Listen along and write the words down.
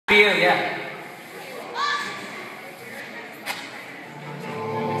Feel, yeah.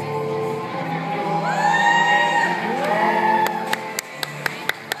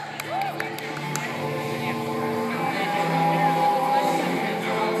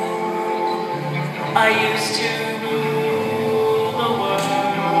 I used to rule the world,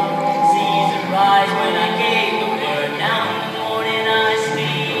 seas rise when I gave the word. Now in the morning I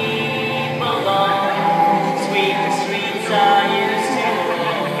sleep alone, sweep the streets I used to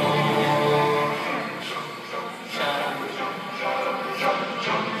roam. Shut up.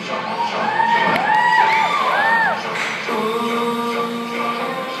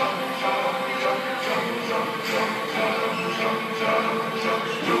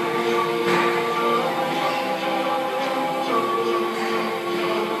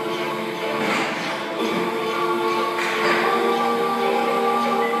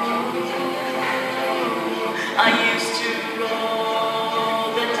 I used to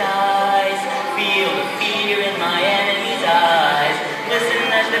roll the dice, feel the fear in my enemy's eyes, listen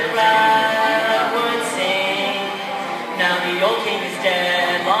as the crowd would sing. Now the old king is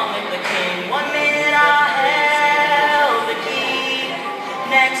dead, long live the king. 1 minute I held the key,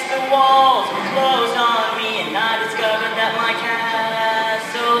 next the walls were closed on me, and I discovered that my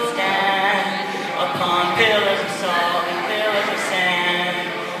castle stands upon pillars of salt and pillars of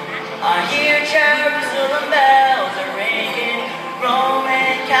sand. I hear Jerusalem bells are ringing,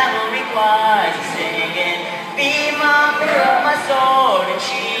 Roman cavalry choirs are singing. Be my mirror, my sword and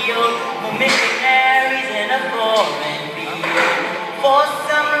shield, my missionaries in a foreign field. For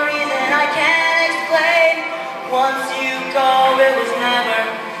some reason I can't explain, once you go it was never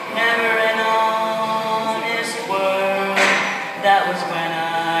an honest word. That was when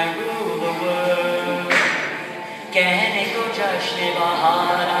I ruled the world. कहने को जश्न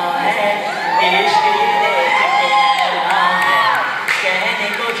बहारा है, इश्क ये देख के हैरा है. कहने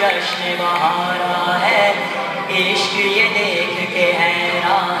को जश्न बहारा है, इश्क ये देख के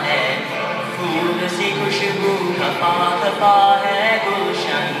हैरा है. फूल सी खुशबू खपा खपा है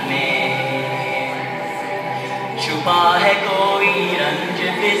गुलशन में, छुपा है कोई रंज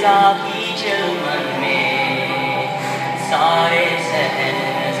फिजा की चिलमन में. सारे सहन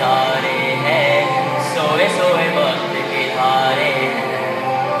नजारे हैं, सोए सोए वक्त के धारे हैं,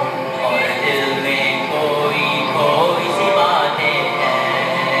 और दिल में कोई कोई सी बातें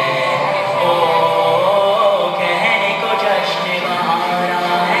हैं. ओ कहने को जश्न बहारा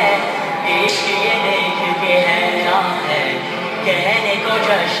है, इश्क ये देख के हैरान है. कहने को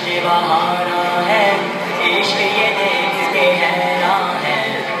जश्न बहारा है, इश्क ये देख के हैरान है.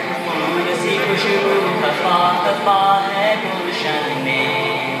 फूल सी खुशबू खपा खपा है गुलशन में,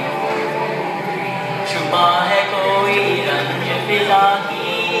 छुपा है कोई रंज फिजा की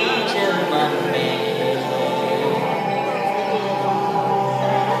चिलमन में.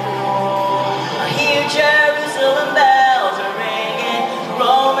 I hear Jerusalem bells are ringing,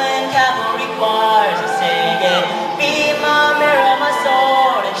 Roman cavalry choirs are singing. Be my mirror, my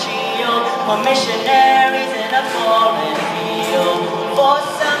sword and shield, my missionaries in a foreign field. For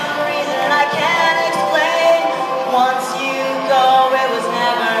some reason I can't explain, once you go it was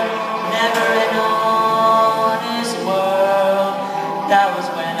never an honest world. That was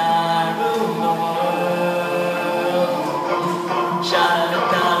when I ruled the world.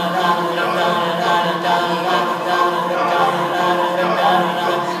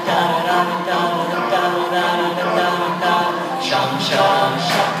 Shum shum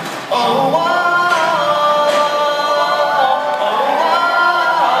shum. Oh wow.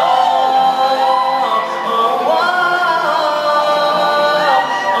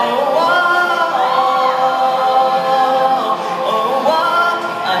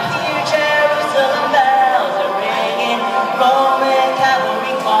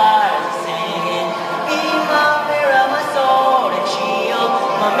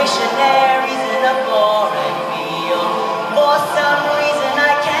 Missionaries in a foreign field. For some reason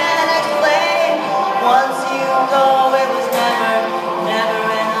I can't explain, once you go it was never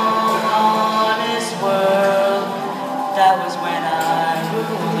an honest world. That was when I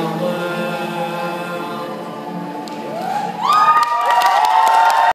ruled the world.